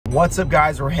What's up,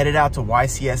 guys? We're headed out to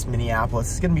YCS Minneapolis.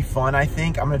 It's gonna be fun, I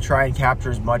think. I'm gonna try and capture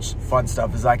as much fun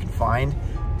stuff as I can find.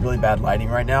 Really bad lighting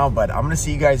right now, but I'm gonna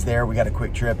see you guys there. We got a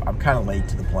quick trip. I'm kind of late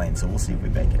to the plane, so we'll see if we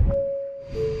make it.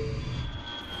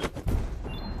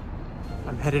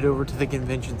 I'm headed over to the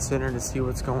convention center to see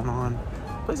what's going on.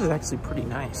 The place is actually pretty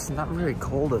nice. Not very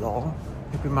cold at all.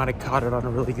 I think we might have caught it on a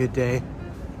really good day.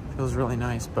 Feels really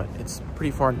nice, but it's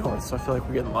pretty far north, so I feel like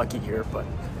we're getting lucky here, but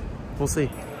we'll see.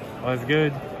 Well, it's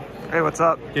good. Hey, what's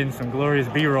up? Getting some glorious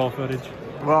B-roll footage.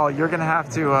 Well, you're gonna have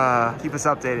to keep us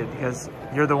updated because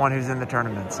you're the one who's in the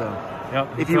tournament. So yep.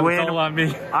 If you win, it's all on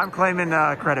me. I'm claiming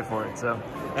credit for it. So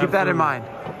keep that in mind.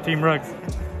 Team Rooks.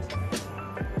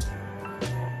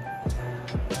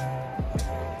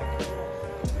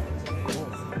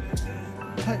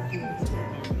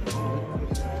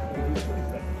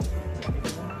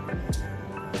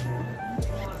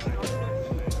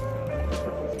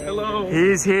 Hello.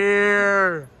 He's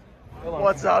here. Hello.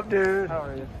 What's up, dude? How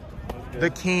are you?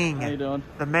 The king. How you doing?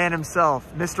 The man himself,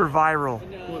 Mr. Viral.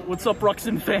 What's up,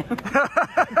 Ruxin fan?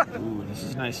 Ooh, this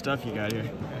is nice stuff you got here.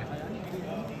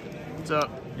 What's up?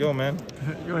 Yo, man.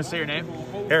 You want to say your name?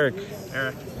 Eric.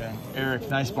 Eric. Yeah. Eric,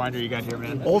 nice binder you got here,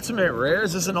 man. Ultimate rare?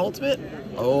 Is this an ultimate?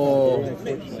 Oh.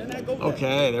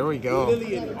 Okay, there we go.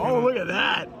 Oh, look at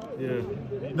that. Yeah.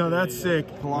 No, that's sick.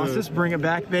 Colossus, bring it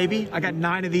back, baby. I got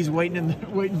 9 of these waiting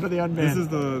for the unban. This is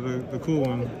the cool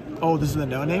one. Oh, this is the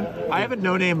no-name? I have a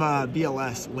no-name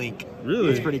BLS Link.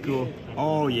 Really? It's pretty cool.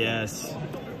 Oh, yes.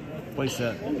 Play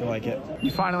set. I like it.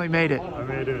 You finally made it. I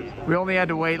made it. We only had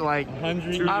to wait like 2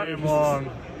 days long.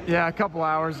 Yeah, a couple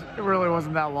hours. It really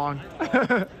wasn't that long.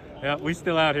 Yeah, we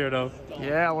still out here though.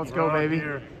 Yeah, let's go, baby.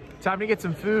 Here. Time to get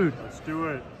some food. Let's do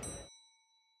it.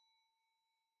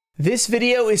 This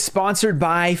video is sponsored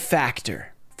by Factor.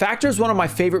 Factor is one of my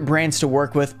favorite brands to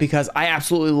work with because I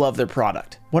absolutely love their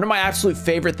product. One of my absolute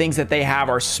favorite things that they have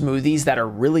are smoothies that are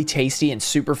really tasty and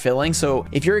super filling. So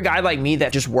if you're a guy like me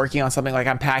that's just working on something like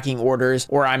I'm packing orders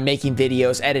or I'm making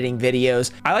videos, editing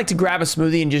videos, I like to grab a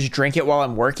smoothie and just drink it while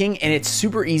I'm working. And it's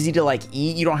super easy to like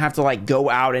eat. You don't have to like go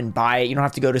out and buy it. You don't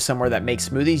have to go to somewhere that makes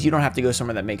smoothies. You don't have to go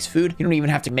somewhere that makes food. You don't even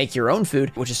have to make your own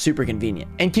food, which is super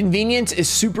convenient. And convenience is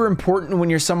super important when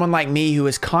you're someone like me who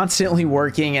is constantly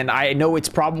working. And I know it's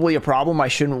probably a problem. I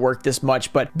shouldn't work this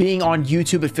much, but being on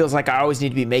YouTube, it feels like I always need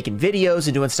to be making videos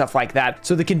and doing stuff like that.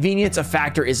 So the convenience of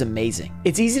Factor is amazing.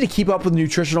 It's easy to keep up with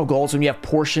nutritional goals when you have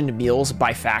portioned meals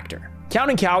by Factor.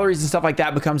 Counting calories and stuff like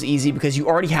that becomes easy because you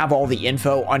already have all the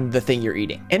info on the thing you're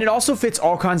eating. And it also fits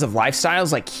all kinds of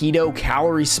lifestyles like keto,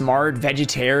 calorie smart,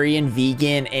 vegetarian,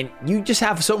 vegan, and you just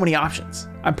have so many options.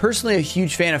 I'm personally a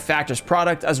huge fan of Factor's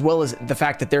product as well as the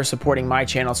fact that they're supporting my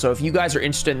channel. So if you guys are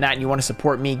interested in that and you want to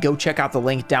support me, go check out the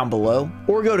link down below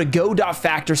or go to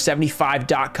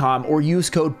go.factor75.com or use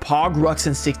code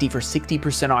POGRUXIN60 for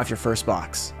 60% off your first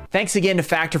box. Thanks again to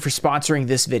Factor for sponsoring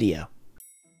this video.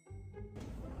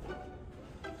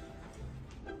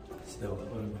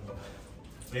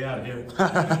 Yeah, here.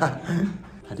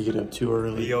 Had to get up too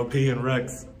early. BOP and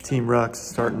Rex. Team Rux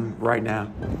starting right now.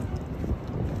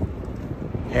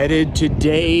 Headed to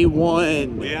day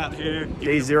 1. We out here.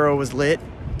 Day 0 was lit.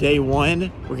 Day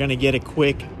 1, we're gonna get a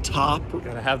quick top.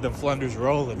 Gotta have them Flunders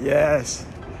rolling. Yes,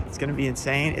 it's gonna be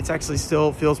insane. It's actually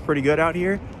still feels pretty good out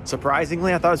here.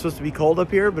 Surprisingly, I thought it was supposed to be cold up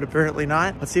here, but apparently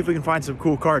not. Let's see if we can find some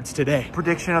cool cards today.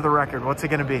 Prediction of the record, what's it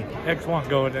gonna be? X1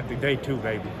 going into day 2,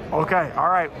 baby. Okay, all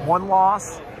right, 1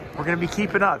 loss. We're gonna be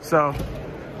keeping up, so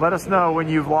let us know when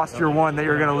you've lost your 1 that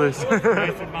you're gonna lose.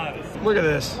 Look at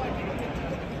this.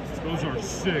 Those are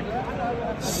sick.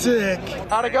 Sick.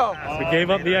 How'd it go? We gave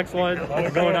up the X1.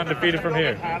 We're going undefeated from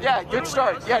here. Yeah, good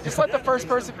start. Yeah, just let the first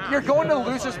person. You're going to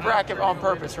losers bracket on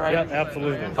purpose, right? Yep,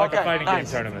 absolutely. It's like a fighting game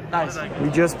tournament. Nice. We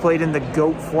just played in the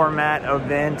GOAT format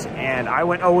event, and I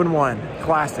went 0-1.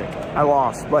 Classic. I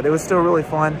lost, but it was still really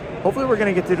fun. Hopefully, we're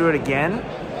going to get to do it again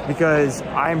because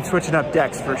I'm switching up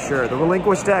decks for sure. The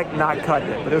Relinquish deck, not cutting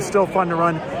it, but it was still fun to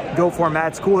run GOAT format.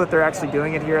 It's cool that they're actually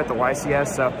doing it here at the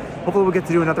YCS, so hopefully we'll get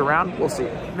to do another round. We'll see.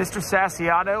 Mr.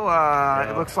 Sassiato,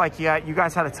 it looks like you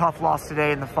guys had a tough loss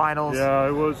today in the finals. Yeah,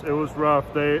 it was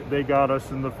rough. They got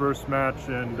us in the first match,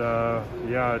 and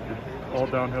yeah, all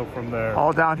downhill from there.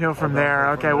 All downhill from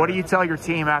there. Okay, what do you tell your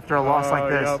team after a loss like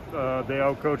this? Yep, they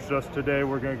outcoached us today.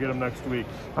 We're going to get them next week.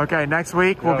 Okay, next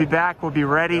week we'll be back. We'll be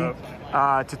ready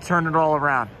to turn it all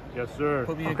around. Yes, sir.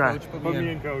 Put me in, coach. Put me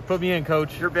in, coach. Put me in,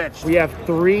 coach. You're benched. We have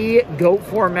 3 GOAT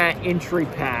format entry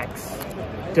packs.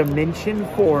 Dimension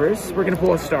Force. We're gonna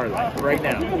pull a Starlight right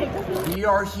now. We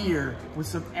are here with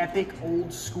some epic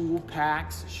old school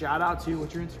packs. Shout out to,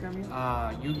 what's your Instagram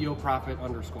name? Yu-Gi-Oh! Prophet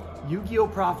 _. Yu-Gi-Oh!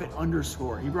 Prophet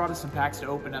 _. He brought us some packs to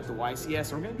open at the YCS.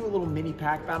 So we're gonna do a little mini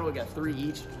pack battle. We got 3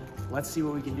 each. Let's see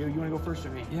what we can do. You wanna go first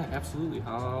or me? Yeah, absolutely.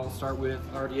 I'll start with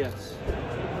RDS.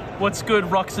 What's good,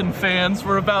 Ruxin fans?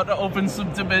 We're about to open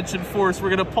some Dimension Force. We're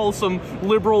gonna pull some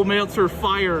Liberal Mancer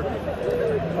Fire.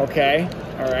 Okay.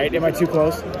 All right. Am I too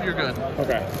close? You're good.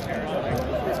 Okay.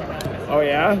 Oh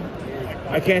yeah?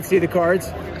 I can't see the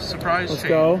cards. Surprise Let's chain.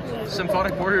 go.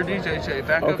 Symphonic Warrior DJJ.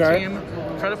 Backup Okay. team.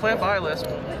 Predaplant Bylist.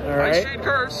 All right. Ice Shade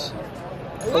Curse.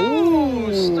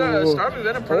 Ooh. Starving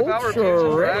Venom. Predapower.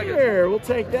 Ultra rare. We'll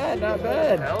take that. Not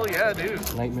bad. Hell yeah,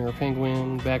 dude. Nightmare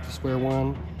Penguin, back to square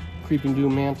one. Creeping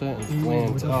Doom Manta, and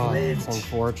Flint. Oh, it's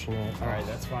unfortunate. All right,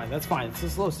 that's fine. That's fine. It's a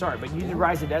slow start, but you did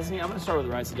Rise of Destiny. I'm going to start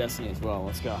with Rise of Destiny as well.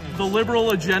 Let's go. The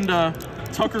Liberal Agenda,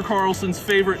 Tucker Carlson's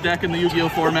favorite deck in the Yu-Gi-Oh!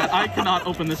 Format. I cannot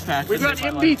open this pack. We got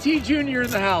MBT Jr.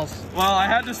 in the house. Well, I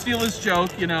had to steal his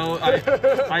joke, you know.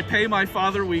 I pay my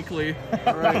father weekly.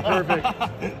 All right,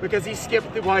 perfect. Because he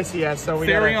skipped the YCS, so we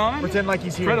Therion, gotta pretend like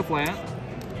he's here.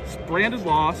 Predaplant, Branded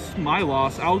Loss, My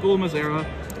Loss, Algol Mazera,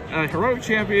 Heroic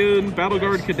Champion, Battle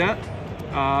Guard Cadet.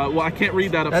 Well, I can't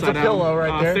read that upside down. That's a pillow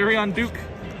right there. Therion Duke.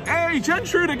 Hey,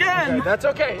 Gentrude again! Okay, that's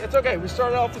okay. It's okay. We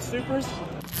started off with supers.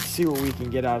 Let's see what we can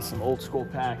get out of some old school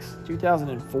packs.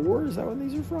 2004, is that when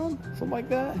these are from? Something like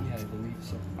that? Yeah, I believe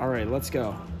so. All right, let's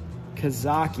go.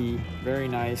 Kazaki, very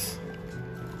nice.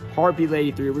 Harpy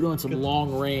Lady 3, we're doing some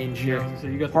long range here. So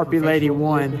you got Harpy Lady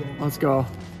 1, let's go.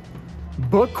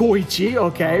 Bukoichi,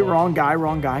 okay, wrong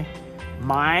guy.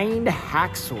 Mind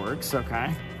Hacksorks,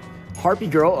 okay. Harpy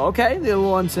Girl, okay, the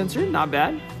little uncensored, not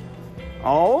bad.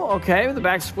 Oh, okay, the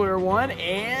back square one,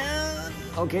 and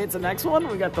okay, it's the next one.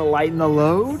 We got the Light and the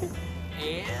Load,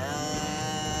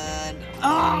 and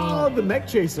oh, the Mech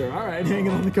Chaser. All right, hanging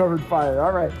on the covered fire.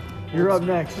 All right, you're up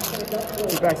next.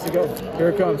 Two packs to go. Here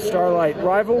it comes, Starlight.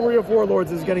 Rivalry of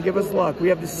Warlords is going to give us luck. We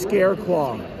have the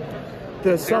Scareclaw,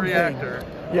 the something. Reactor.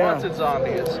 Yeah. Haunted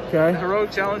Zombies. Okay. Heroic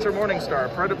Challenger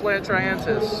Morningstar. Predaplant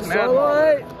Triantis.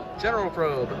 Starlight. General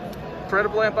Probe.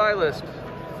 Predaplant Bylist.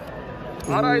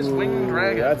 Hot Eyes Winged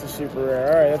Dragon. That's a super rare.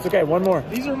 All right, that's okay. One more.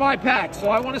 These are my packs, so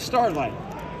I want a Starlight.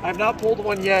 I have not pulled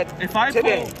one yet. If I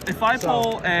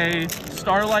pull a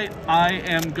Starlight, I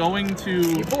am going to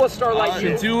You pull a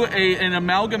Starlight, do an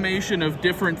amalgamation of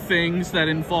different things that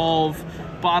involve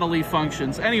bodily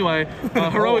functions. Anyway,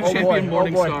 Heroic Champion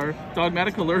Morningstar,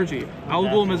 Dogmatic Allergy,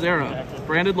 Algol Mazera,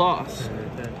 Branded Loss,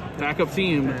 Backup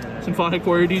Team, Symphonic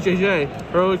Warrior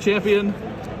DJJ, Heroic Champion,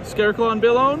 Scareclaw and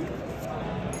Billone.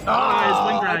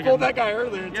 I pulled that guy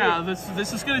earlier, too. Yeah,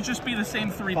 this is gonna just be the same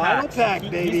 3 Final packs. pack,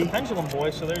 baby. He's the Pendulum Boy,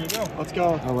 so there you go. Let's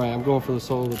go. All right, I'm going for the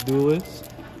Soul of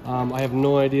Duelist. I have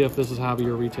no idea if this is hobby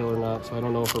or retail or not, so I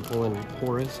don't know if we're pulling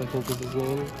Horus, I think is his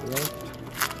name, correct?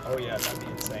 Oh, yeah, that'd be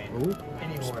insane. Ooh.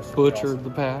 Any horse. Butchered the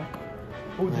pack.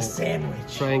 Oh, the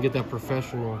sandwich. Try and get that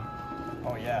professional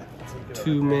Oh, yeah.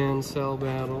 2-man cell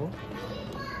battle.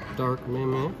 Dark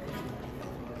Mimic.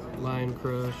 Lion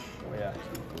Crush. Oh, yeah.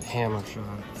 Hammer Shot.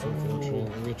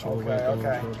 Unfortunately. Ritual Weapon.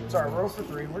 Okay. Sorry, roll for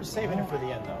 3. We're just saving it for the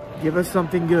end, though. Give us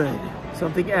something good.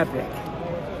 Something epic.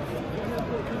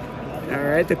 All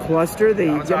right, the cluster, the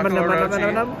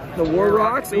War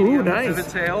Rocks. Ooh, nice. Vivid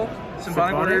Tail,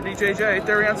 Symphonic Warrior DJJ,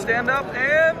 Therion Stand Up,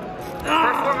 and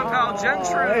Performapal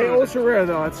Gentrude. Hey, ultra rare,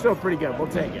 though. It's still pretty good. We'll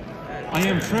take it. I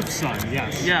am Tripp's son,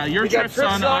 yes. Yeah, you're Tripp's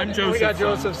son, I'm Joseph's We got son.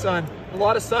 Joseph's son. A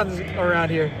lot of sons around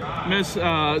here. Miss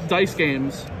Dice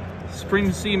Games,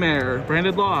 Spring Sea Mare,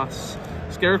 Branded Loss,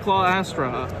 Scareclaw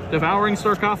Astra, Devouring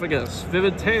Sarcophagus,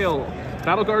 Vivid Tail,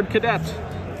 Battle Guard Cadet,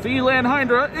 Feeland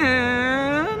Hydra,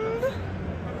 and...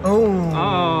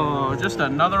 Oh, just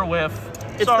another whiff.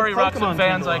 Sorry, Ruxin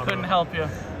fans, I couldn't help you.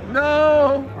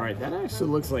 No! All right, that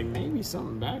actually looks like maybe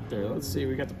something back there. Let's see,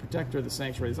 we got the Protector of the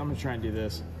Sanctuaries. I'm gonna try and do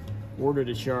this. Order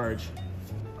to Charge.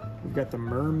 We've got the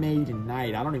Mermaid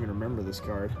Knight. I don't even remember this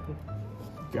card.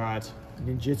 Got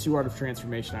Ninjutsu Art of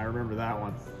Transformation. I remember that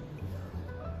one.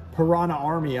 Piranha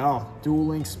Army. Oh, Dual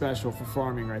Link special for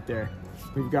farming right there.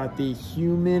 We've got the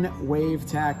Human Wave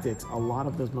Tactics. A lot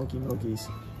of those Mokis.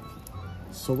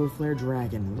 Solar Flare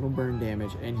Dragon, little burn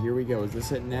damage. And here we go. Is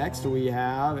this it next? We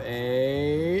have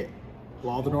a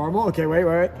Law of the Normal. Okay,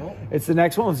 wait. It's the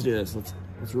next one. Let's do this. Let's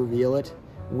reveal it.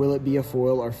 Will it be a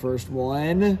foil? Our first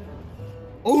one.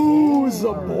 Ooh,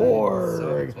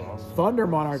 Zaborg. Thunder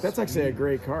Monarch. That's actually a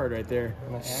great card right there.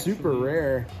 Super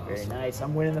rare. Very nice.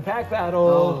 I'm winning the pack battle.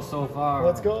 Oh, so far.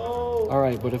 Let's go. All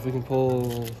right, but if we can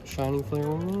pull Shining Flare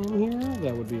in here,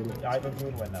 that would be amazing. I think you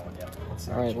would win that one,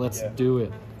 yeah. All right, let's do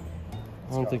it.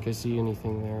 I don't think I see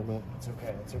anything there, but... It's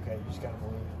okay, it's okay. You just gotta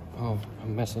believe it. Oh,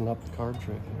 I'm messing up the card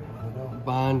trick. No.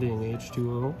 Bonding,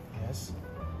 H2O. Yes.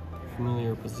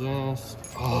 Familiar Possessed.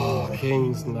 Oh,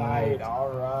 King's Knight. All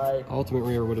right. Ultimate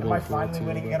Rare would have Am I been cool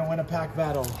finally too. gonna win a pack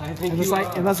battle? I think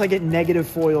Unless I get negative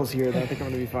foils here, then I think I'm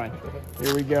gonna be fine.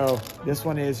 Here we go. This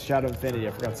one is Shadow Infinity.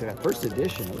 I forgot to say that. First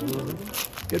edition. Ooh.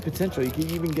 Good potential. You can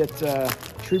even get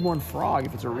Treeborn Frog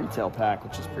if it's a retail pack,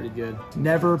 which is pretty good.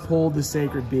 Never pulled the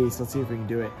Sacred Beast. Let's see if we can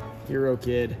do it. Hero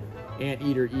Kid,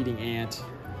 Anteater Eating Ant.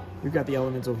 We've got the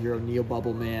Elemental Hero, Neo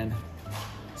Bubble Man.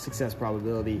 Success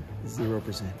probability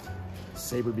 0%.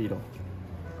 Saber Beetle.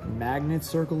 Magnet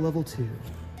Circle level 2.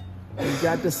 We've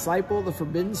got Disciple, the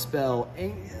Forbidden Spell,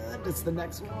 and it's the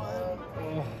next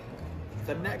one.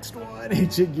 The next one,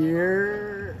 Ancient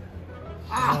Gear.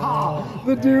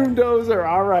 The Doom Dozer.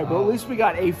 All right, but at least we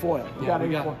got a foil. We got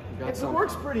a foil. It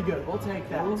works pretty good. We'll take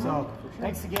that. So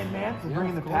thanks again, man, for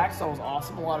bringing the packs. That was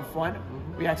awesome. A lot of fun.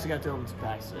 We actually got to open some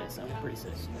packs today, so it was pretty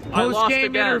sick.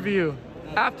 Post-game interview.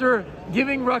 After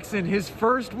giving Ruxin his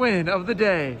first win of the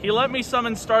day. He let me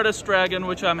summon Stardust Dragon,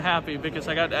 which I'm happy because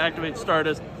I got to activate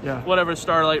Stardust, whatever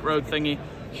Starlight Road thingy.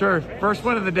 Sure, first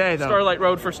win of the day though. Starlight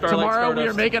Road for Starlight Tomorrow Stardust. we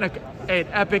are making an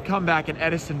epic comeback in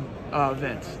Edison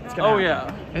event. Oh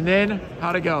yeah. And then,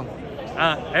 how'd it go?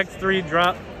 X3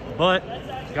 drop, but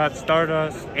got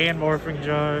Stardust and Morphing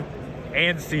Jar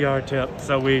and CR tip.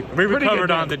 So we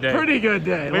recovered on the day. Pretty good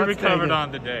day. We recovered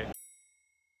on the day.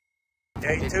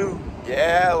 Day 2.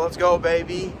 Yeah, let's go,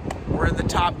 baby. We're in the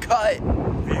top cut.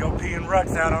 VOP and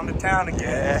Rux out on the town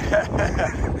again.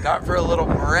 Yeah. Time for a little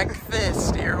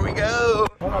breakfast. Here we go.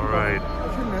 All right.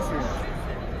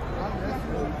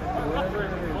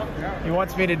 He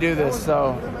wants me to do this,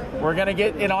 so we're gonna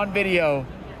get it on video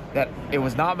that it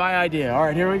was not my idea. All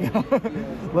right, here we go.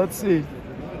 Let's see.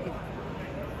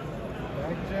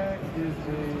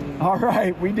 All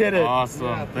right, we did it.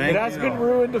 Awesome. Thank It has been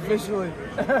ruined officially.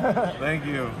 Thank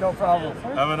you. No problem.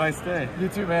 Have a nice day. You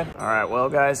too, man. All right, well,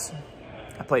 guys,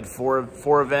 I played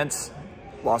four events,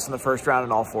 lost in the first round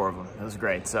in all 4 of them. It was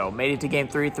great. So made it to game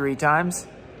 3 times.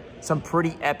 Some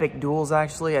pretty epic duels,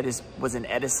 actually. I just was in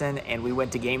Edison, and we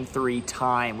went to game 3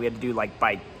 time. We had to do like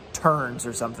by turns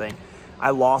or something. I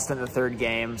lost in the 3rd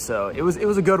game, so it was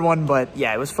a good one, but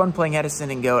yeah, it was fun playing Edison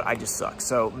and GOAT. I just suck.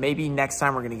 So maybe next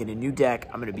time we're gonna get a new deck.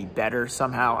 I'm gonna be better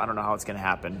somehow. I don't know how it's gonna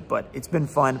happen, but it's been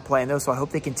fun playing those, so I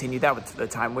hope they continue that with the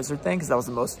Time Wizard thing, because that was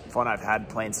the most fun I've had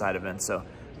playing side events, so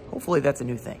hopefully that's a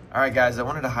new thing. All right, guys, I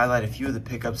wanted to highlight a few of the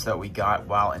pickups that we got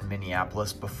while in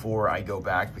Minneapolis before I go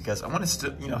back, because I want to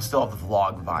still have the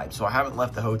vlog vibe. So I haven't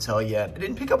left the hotel yet. I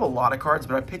didn't pick up a lot of cards,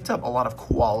 but I picked up a lot of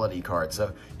quality cards.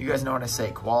 So you guys know what I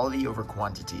say, quality over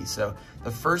quantity. So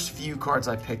the first few cards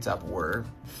I picked up were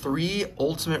 3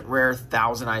 Ultimate Rare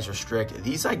Thousand Eyes Restrict.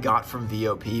 These I got from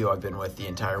VOP, who I've been with the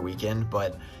entire weekend,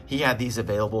 but he had these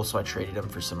available, so I traded them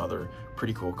for some other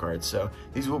pretty cool cards. So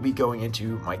these will be going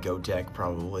into my GOAT deck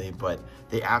probably, but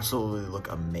they absolutely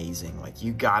look amazing. Like,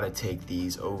 you gotta take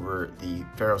these over the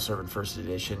Pharaoh Servant First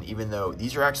Edition, even though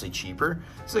these are actually cheaper.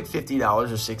 It's like $50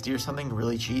 or $60 or something,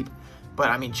 really cheap. But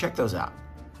I mean, check those out.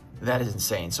 That is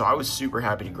insane. So I was super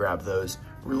happy to grab those.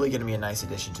 Really gonna be a nice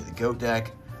addition to the GOAT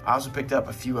deck. I also picked up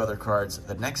a few other cards.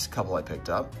 The next couple I picked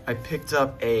up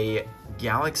a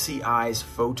Galaxy Eyes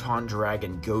Photon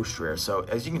Dragon Ghost Rare. So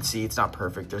as you can see, it's not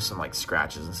perfect. There's some like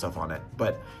scratches and stuff on it,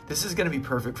 but this is gonna be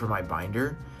perfect for my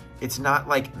binder. It's not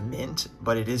like mint,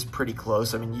 but it is pretty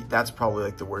close. I mean, that's probably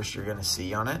like the worst you're gonna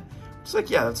see on it. It's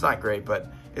like, yeah, that's not great,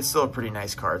 but it's still a pretty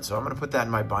nice card. So I'm gonna put that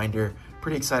in my binder.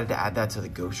 Pretty excited to add that to the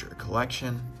Ghost Rare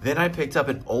collection. Then I picked up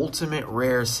an Ultimate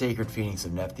Rare Sacred Phoenix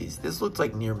of Nephthys. This looked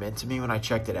like near mint to me when I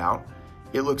checked it out.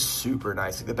 It looks super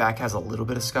nice. Like, the back has a little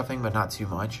bit of scuffing, but not too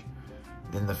much.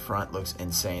 Then the front looks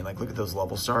insane. Like, look at those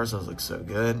level stars. Those look so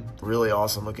good. Really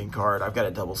awesome looking card. I've got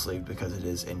a double sleeve because it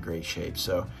is in great shape.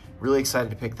 So really excited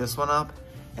to pick this one up.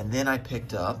 And then I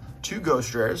picked up 2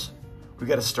 Ghost Rares. We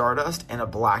got a Stardust and a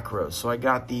Black Rose. So I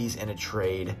got these in a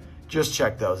trade. Just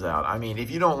check those out. I mean, if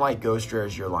you don't like Ghost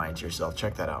Rares, you're lying to yourself.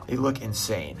 Check that out. They look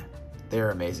insane.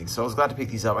 They're amazing. So I was glad to pick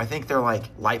these up. I think they're like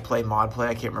light play, mod play.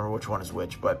 I can't remember which one is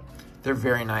which, but they're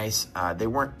very nice. They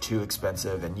weren't too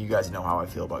expensive, and you guys know how I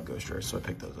feel about Ghost Rares, so I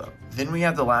picked those up. Then we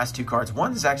have the last 2 cards.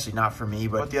 One is actually not for me,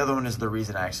 but the other one is the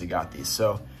reason I actually got these.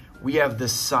 So we have the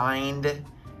signed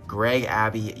Greg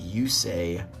Abbey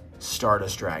Yusei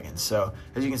Stardust Dragon. So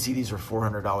as you can see, these were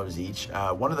 $400 each.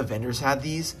 One of the vendors had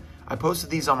these. I posted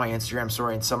these on my Instagram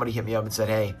story, and somebody hit me up and said,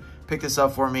 hey, pick this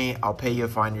up for me. I'll pay you a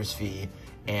finder's fee.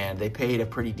 And they paid a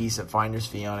pretty decent finder's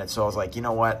fee on it. So I was like, you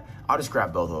know what? I'll just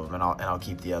grab both of them and I'll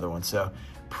keep the other one. So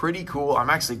pretty cool.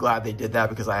 I'm actually glad they did that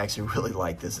because I actually really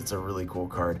like this. It's a really cool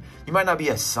card. You might not be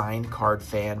a signed card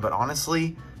fan, but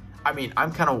honestly, I mean,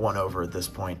 I'm kind of won over at this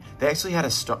point. They actually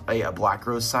had a Black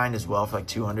Rose signed as well for like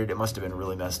 200. It must have been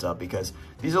really messed up because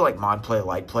these are like mod play,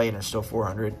 light play, and they're still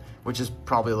 400, which is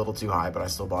probably a little too high, but I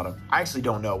still bought them. I actually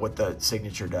don't know what the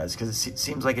signature does because it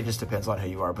seems like it just depends on who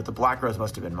you are, but the Black Rose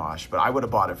must have been mosh, but I would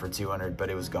have bought it for 200,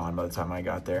 but it was gone by the time I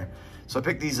got there. So I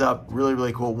picked these up, really,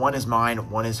 really cool. One is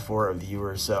mine, one is for a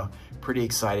viewer, so pretty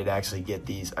excited to actually get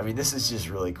these. I mean, this is just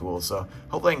really cool, so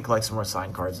hopefully I can collect some more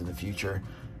signed cards in the future.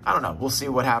 I don't know. We'll see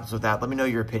what happens with that. Let me know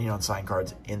your opinion on signed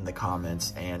cards in the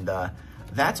comments. And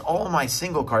that's all of my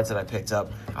single cards that I picked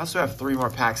up. I also have 3 more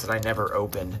packs that I never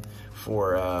opened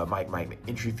for my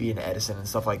entry fee and Edison and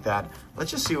stuff like that.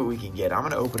 Let's just see what we can get. I'm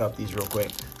going to open up these real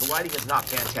quick. The lighting is not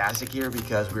fantastic here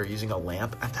because we're using a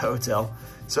lamp at the hotel.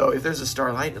 So if there's a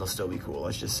starlight, it'll still be cool.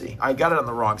 Let's just see. I got it on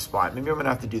the wrong spot. Maybe I'm going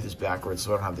to have to do this backwards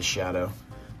so I don't have the shadow.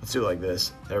 Let's do it like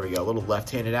this. There we go. A little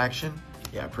left-handed action.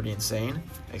 Yeah, pretty insane.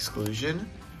 Exclusion.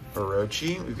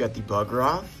 Orochi, we've got the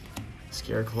Bugroth,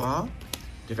 Scareclaw,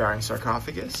 Devouring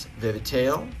Sarcophagus, Vivid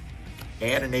Tail,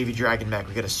 and a Navy Dragon mech.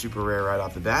 We got a super rare right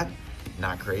off the bat.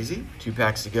 Not crazy. 2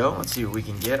 packs to go. Let's see what we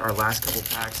can get. Our last couple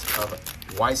packs of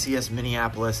YCS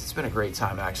Minneapolis. It's been a great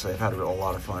time, actually. I've had a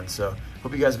lot of fun. So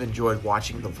hope you guys have enjoyed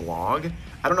watching the vlog.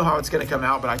 I don't know how it's going to come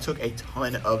out, but I took a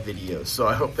ton of videos, so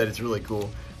I hope that it's really cool.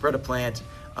 Bretta Plant,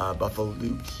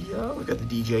 Buffaloopia. We've got the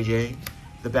DJJ.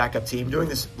 The backup team. Doing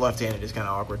this left-handed is kind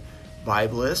of awkward.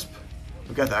 Viblisp.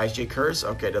 We've got the Ice J Curse.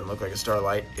 Okay, it doesn't look like a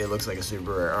Starlight. It looks like a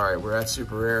super rare. All right, we're at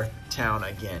super rare town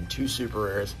again. 2 super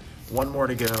rares. 1 more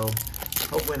to go.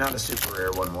 Hopefully not a super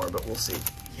rare one more, but we'll see.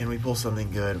 Can we pull something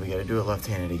good? We got to do it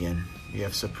left-handed again. We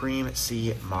have Supreme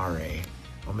C. Mare.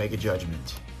 Omega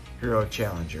Judgment. Heroic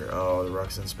Challenger. Oh, the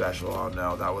Ruxin Special. Oh,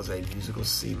 no, that was a musical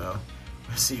Simo.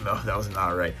 Simo, that was not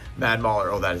right. Mad Mauler.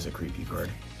 Oh, that is a creepy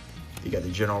card. You got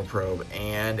the General Probe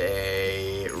and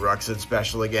a Ruxin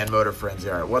Special again, Motor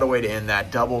Frenzy. All right, what a way to end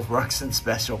that double Ruxin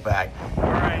Special pack. All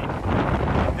right,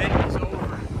 the event is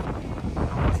over.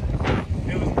 How was it?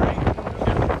 It was great.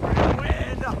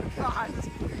 Wind, oh God.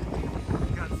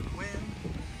 Got some wind,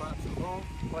 bought some golf,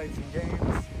 played some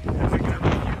games. Picked up a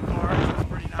few cards, it was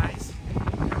pretty nice.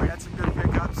 And we had some good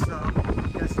pickups, so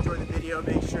if you guys enjoyed the video,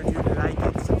 make sure to like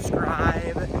it,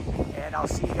 subscribe, and I'll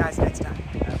see you guys next time.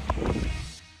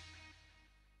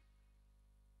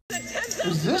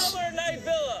 Is this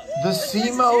the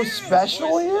Simo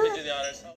Special here?